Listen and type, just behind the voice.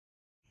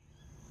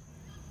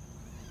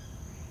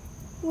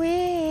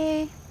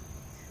We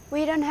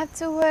don't have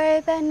to worry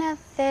about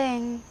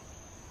nothing,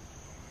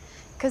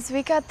 'cause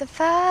we got the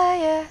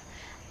fire,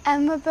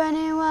 and we're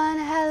burning one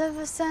hell of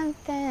a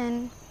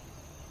something.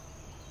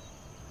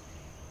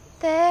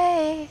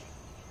 They're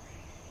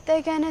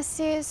gonna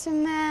see us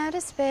from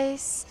outer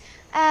space,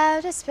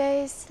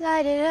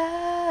 light it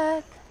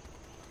up,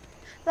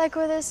 like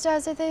we're the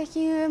stars of the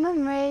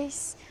human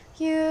race.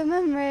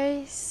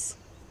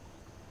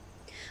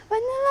 When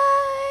the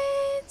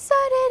lights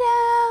started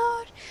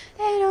out,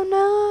 they don't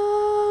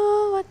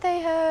know what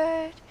they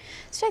heard.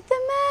 Strike the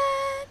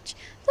match,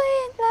 play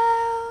it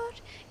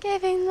loud,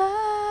 giving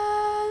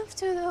love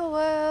to the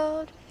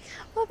world.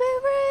 We'll be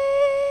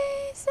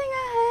raising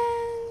our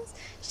hands,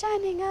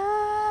 shining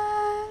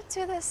up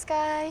to the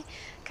sky,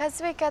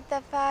 'cause we got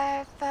that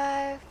fire,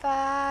 fire,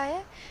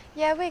 fire.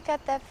 Yeah, we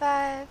got that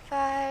fire,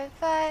 fire,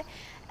 fire.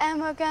 And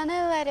we're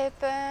gonna let it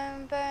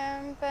burn,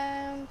 burn,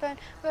 burn, burn.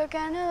 We're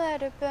gonna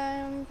let it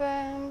burn,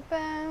 burn,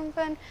 burn,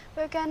 burn.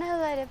 We're gonna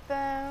let it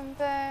burn,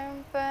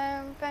 burn,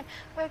 burn, burn.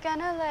 We're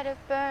gonna let it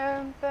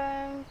burn,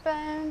 burn,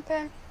 burn,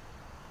 burn.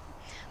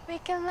 We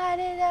can light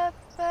it up,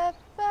 up,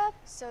 up,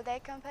 so they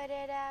can put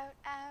it out,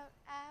 out,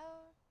 out.